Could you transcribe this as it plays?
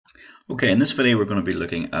Okay, in this video we're going to be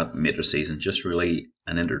looking at matrices and just really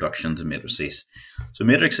an introduction to matrices. So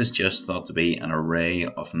matrix is just thought to be an array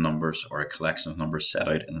of numbers or a collection of numbers set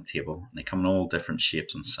out in a table, and they come in all different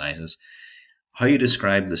shapes and sizes. How you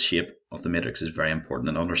describe the shape of the matrix is very important,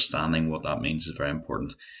 and understanding what that means is very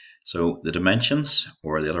important. So the dimensions,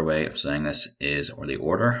 or the other way of saying this is, or the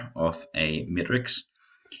order of a matrix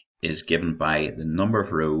is given by the number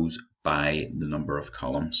of rows by the number of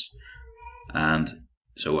columns. And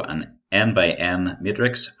so an n by n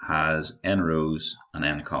matrix has n rows and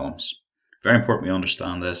n columns. Very important we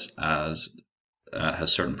understand this, as it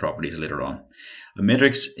has certain properties later on. A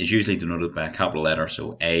matrix is usually denoted by a capital letter,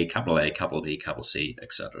 so A, capital B, capital C,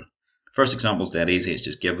 etc. First example is dead easy. It's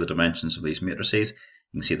just give the dimensions of these matrices.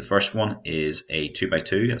 You can see the first one is a 2 by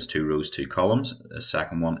 2, has 2 rows, 2 columns. The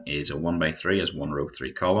second one is a 1 by 3, has 1 row,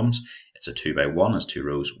 3 columns. It's a 2 by 1, has 2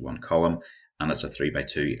 rows, 1 column. And it's a 3 by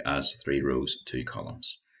 2, has 3 rows, 2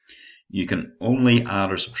 columns. You can only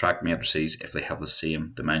add or subtract matrices if they have the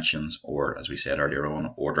same dimensions, or as we said earlier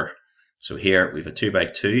on, order. So here we have a 2 by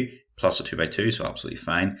 2 plus a 2 by 2, so absolutely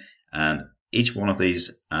fine. And each one of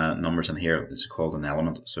these numbers in here is called an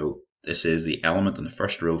element. So this is the element in the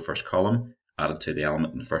first row, first column, added to the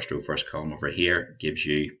element in the first row, first column over here, gives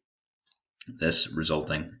you this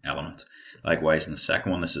resulting element. Likewise, in the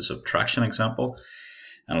second one, this is a subtraction example,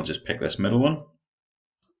 and I'll just pick this middle one.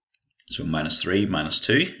 So minus 3 minus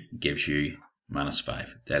 2 gives you minus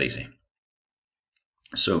 5. Dead easy.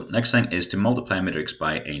 So next thing is to multiply a matrix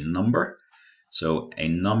by a number. So a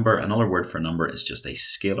number, another word for number is just a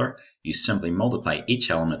scalar. You simply multiply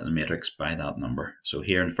each element in the matrix by that number. So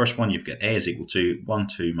here in the first one you've got A is equal to 1,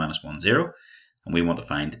 2, minus 1, 0. And we want to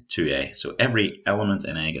find 2A. So every element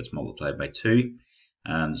in A gets multiplied by 2.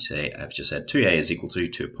 And say, I've just said 2A is equal to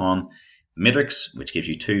 2 upon matrix, which gives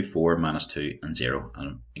you 2, 4, minus 2, and 0.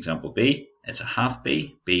 And example B, it's a half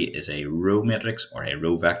B. B is a row matrix, or a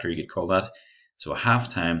row vector, you could call that. So a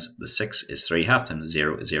half times the 6 is 3, half times the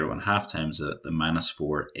 0 is 0, and half times the minus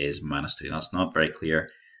 4 is minus 2. That's not very clear,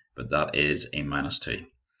 but that is a minus 2.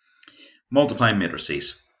 Multiplying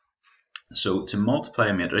matrices. So to multiply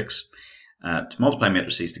a matrix,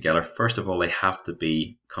 matrices together, first of all, they have to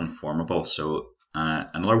be conformable. So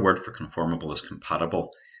another word for conformable is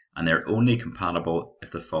compatible. And they're only compatible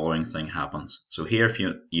if the following thing happens. So here, if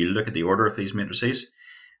you look at the order of these matrices,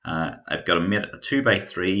 I've got a 2 by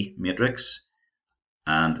 3 matrix,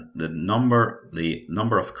 and the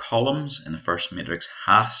number of columns in the first matrix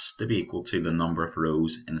has to be equal to the number of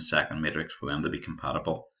rows in the second matrix for them to be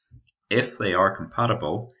compatible. If they are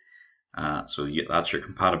compatible, that's your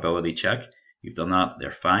compatibility check. You've done that,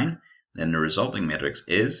 they're fine. Then the resulting matrix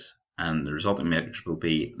is, and the resulting matrix will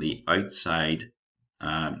be the outside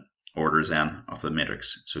orders n of the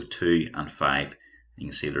matrix, so 2 and 5. You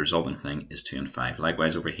can see the resulting thing is 2 and 5.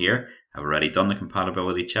 Likewise over here, I've already done the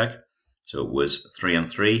compatibility check, so it was 3 and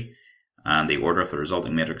 3, and the order of the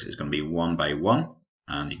resulting matrix is going to be 1 by 1,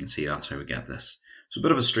 and you can see that's how we get this. So a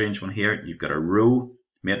bit of a strange one here. You've got a row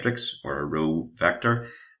matrix or a row vector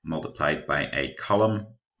multiplied by a column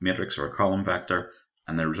matrix or a column vector,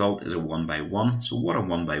 and the result is a 1 by 1. So what a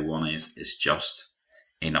 1 by 1 is just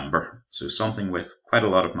a number. So something with quite a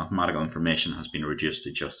lot of mathematical information has been reduced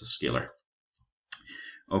to just a scalar.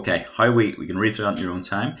 Okay, how we can read through that in your own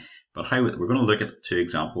time, but we're going to look at two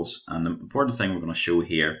examples, and the important thing we're going to show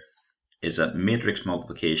here is that matrix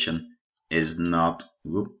multiplication is not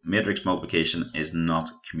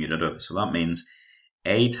commutative. So that means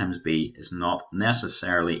A times B is not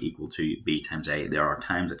necessarily equal to B times A. There are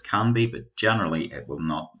times it can be, but generally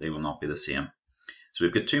they will not be the same. So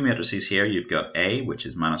we've got two matrices here. You've got A, which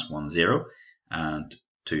is minus 1, 0, and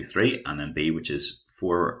 2, 3, and then B, which is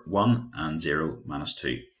 4, 1, and 0, minus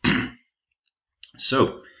 2.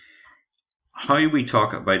 So how we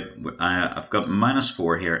talk about, I've got minus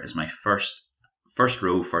 4 here as my first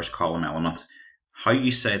row, first column element. How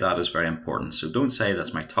you say that is very important. So don't say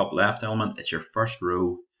that's my top left element. It's your first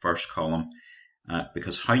row, first column,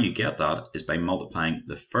 because how you get that is by multiplying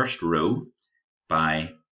the first row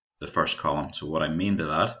by the first column. So what I mean by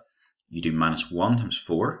that, you do minus 1 times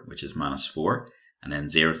 4, which is minus 4, and then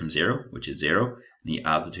 0 times 0, which is 0, and you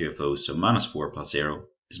add the two of those. So minus 4 plus 0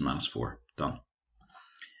 is minus 4. Done.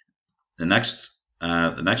 The next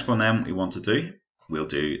one then we want to do, we'll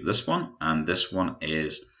do this one, and this one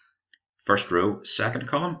is first row, second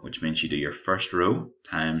column, which means you do your first row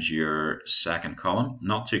times your second column.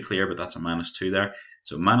 Not too clear, but that's a minus 2 there.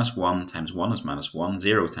 So minus 1 times 1 is minus 1,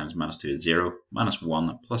 0 times minus 2 is 0, minus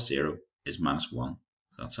 1 plus 0 is minus 1.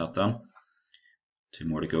 So that's that done. Two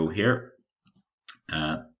more to go here.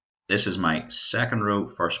 This is my second row,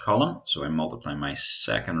 first column, so I multiply my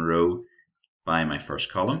second row by my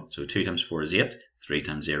first column. So 2 times 4 is 8, 3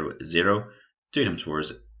 times 0 is 0, 2 times 4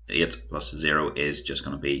 is 8, plus 0 is just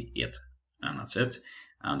going to be 8. And that's it.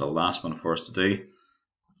 And the last one for us to do,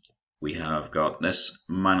 we have got this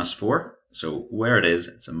minus 4. So where it is,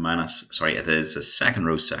 it's a minus, sorry, it is a second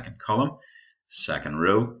row, second column, second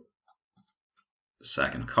row,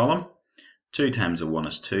 second column. 2 times a 1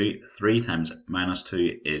 is 2, 3 times minus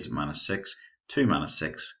 2 is minus 6, 2 minus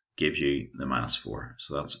 6 gives you the minus 4.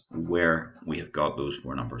 So that's where we have got those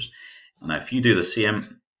four numbers. Now if you do the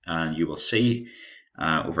same, you will see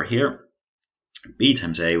over here, b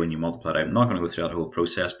times a, when you multiply it out, I'm not going to go through that whole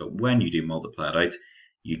process, but when you do multiply it out,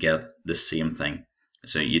 you get the same thing.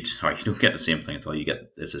 So you don't get the same thing at all.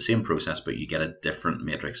 It's the same process, but you get a different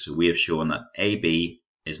matrix. So we have shown that AB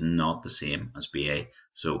is not the same as BA.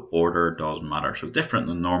 So order does matter. So different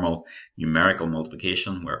than normal numerical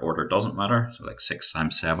multiplication where order doesn't matter. So like 6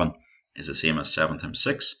 times 7 is the same as 7 times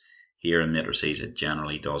 6. Here in matrices it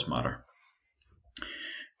generally does matter.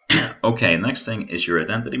 Okay, next thing is your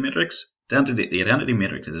identity matrix. The identity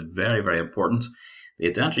matrix is very, very important. The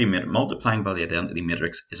identity multiplying by the identity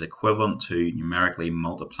matrix is equivalent to numerically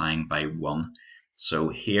multiplying by 1. So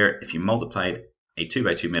here, if you multiplied a 2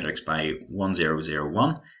 by 2 matrix by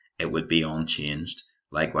 1001, it would be unchanged.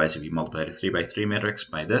 Likewise, if you multiplied a 3 by 3 matrix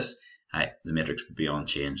by this, the matrix would be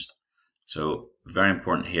unchanged. So very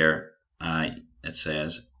important here. It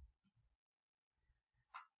says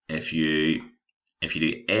if you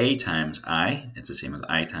do A times I, it's the same as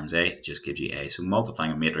I times A, it just gives you A. So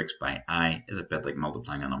multiplying a matrix by I is a bit like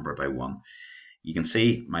multiplying a number by 1. You can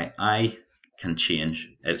see my I can change.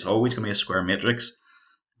 It's always going to be a square matrix,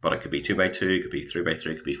 but it could be 2 by 2, it could be 3 by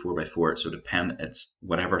 3, it could be 4 by 4. So it's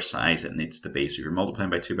whatever size it needs to be. So if you're multiplying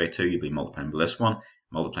by 2 by 2, you'll be multiplying by this one.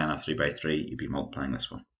 Multiplying a 3 by 3, you'll be multiplying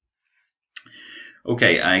this one.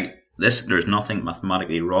 Okay, there's nothing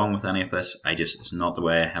mathematically wrong with any of this. It's not the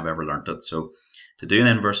way I have ever learned it. So to do an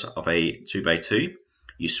inverse of a 2 by 2,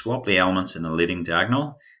 you swap the elements in the leading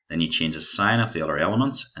diagonal, then you change the sign of the other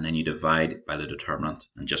elements, and then you divide by the determinant.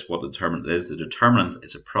 And just what the determinant is, the determinant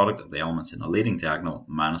is a product of the elements in the leading diagonal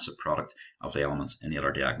minus a product of the elements in the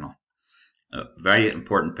other diagonal. A very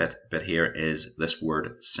important bit here is this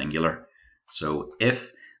word singular. So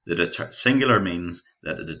if the singular means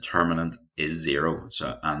that the determinant is 0,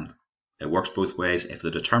 and it works both ways. If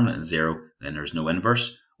the determinant is 0, then there's no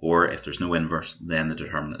inverse, or if there's no inverse, then the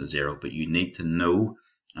determinant is 0. But you need to know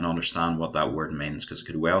and understand what that word means, because it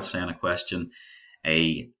could well say in a question,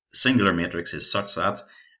 a singular matrix is such that,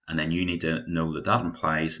 and then you need to know that that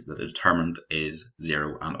implies that the determinant is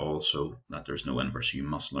 0 and also that there's no inverse. You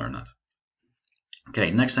must learn that.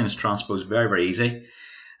 Okay, next thing is transpose. Very, very easy.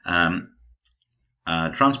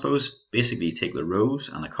 Transpose, basically you take the rows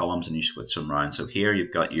and the columns and you switch them around. So here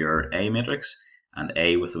you've got your A matrix, and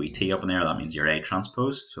A with a wee T up in there, that means your A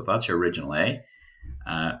transpose. So if that's your original A,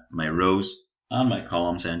 my rows and my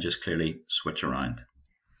columns then just clearly switch around.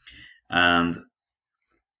 And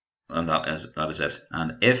that is it.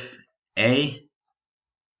 And if A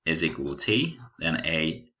is equal to T, then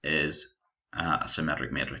A is a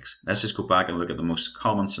symmetric matrix. Let's just go back and look at the most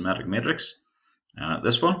common symmetric matrix,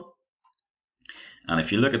 this one. And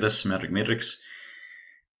if you look at this symmetric matrix,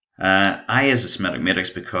 I is a symmetric matrix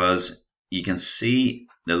because you can see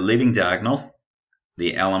the leading diagonal,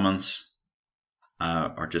 the elements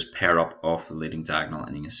are just pair up off the leading diagonal,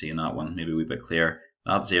 and you can see in that one, maybe a wee bit clear,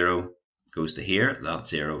 that 0 goes to here, that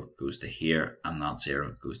 0 goes to here, and that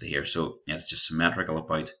 0 goes to here. So it's just symmetrical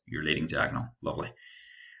about your leading diagonal. Lovely.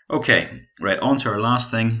 Okay, right, on to our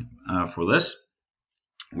last thing for this.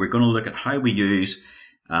 We're going to look at how we use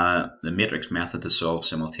the matrix method to solve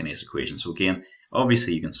simultaneous equations. So again,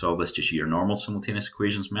 obviously you can solve this just your normal simultaneous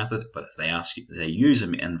equations method, but if they ask you to use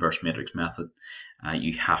an inverse matrix method,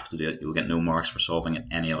 you have to do it. You'll get no marks for solving it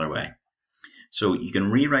any other way. So you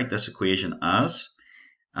can rewrite this equation as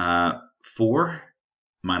 4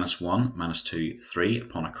 minus 1 minus 2, 3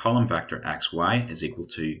 upon a column vector xy is equal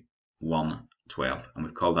to 1, 12. And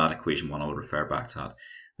we've called that equation 1. I'll refer back to that.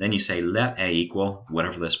 Then you say let A equal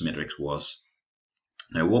whatever this matrix was.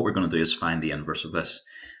 Now what we're going to do is find the inverse of this.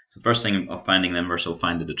 The first thing of finding the inverse, I'll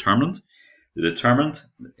find the determinant. The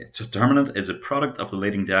determinant is a product of the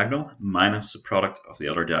leading diagonal minus the product of the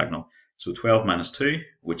other diagonal. So 12 minus 2,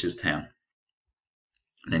 which is 10.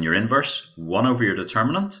 And then your inverse, 1 over your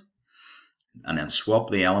determinant, and then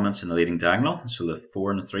swap the elements in the leading diagonal. So the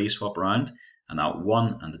 4 and the 3 swap around, and that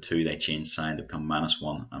 1 and the 2, they change sign to become minus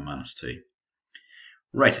 1 and minus 2.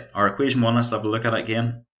 Right, our equation 1, let's have a look at it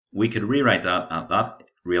again. We could rewrite that, that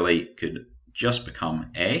really could just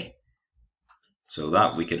become A. So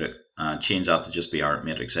that we could change that to just be our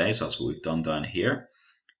matrix A, so that's what we've done down here.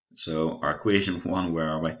 So our equation 1, where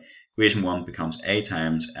are we? Equation 1 becomes a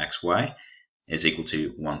times xy is equal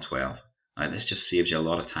to 112. Now this just saves you a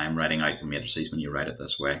lot of time writing out the matrices when you write it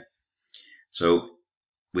this way. So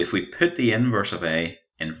if we put the inverse of a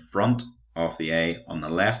in front of the a on the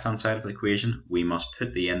left hand side of the equation, we must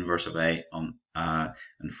put the inverse of a on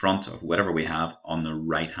in front of whatever we have on the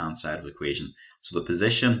right hand side of the equation. So the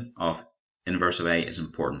position of inverse of a is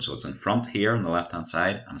important. So it's in front here on the left hand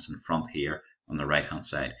side, and it's in front here on the right hand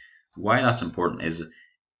side. Why that's important is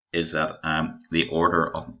that the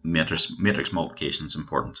order of matrix multiplication is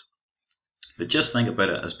important. But just think about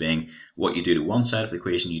it as being what you do to one side of the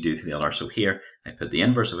equation, you do to the other. So here I put the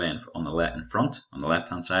inverse of a on the left in front on the left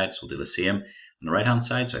hand side, so we'll do the same on the right hand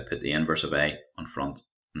side. So I put the inverse of a on front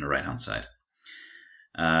on the right hand side.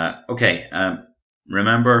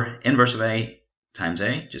 Remember, inverse of a times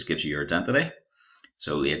a just gives you your identity.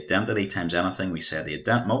 So the identity times anything, we said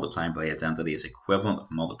the multiplying by identity is equivalent of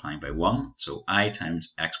multiplying by 1. So I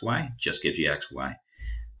times xy just gives you xy.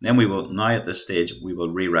 Then we will, now at this stage, we will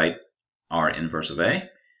rewrite our inverse of a,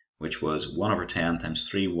 which was 1 over 10 times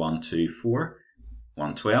 3, 1, 2, 4,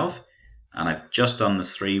 112. And I've just done the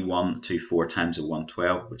 3, 1, 2, 4 times the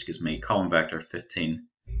 112, which gives me column vector 15,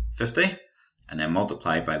 50. And then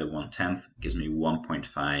multiplied by the 1/10 gives me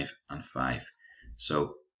 1.5 and 5.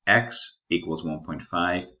 So x equals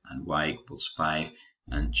 1.5 and y equals 5.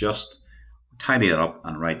 And just tidy that up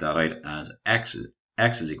and write that out as x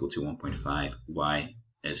is equal to 1.5, y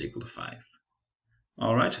is equal to 5.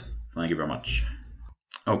 Alright, thank you very much.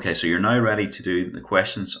 Okay, so you're now ready to do the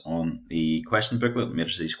questions on the question booklet,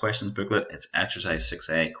 Matrices questions booklet. It's exercise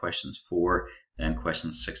 6A, questions 4, then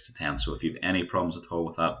questions 6 to 10. So if you have any problems at all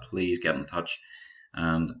with that, please get in touch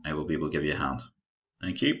and I will be able to give you a hand.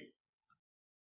 Thank you.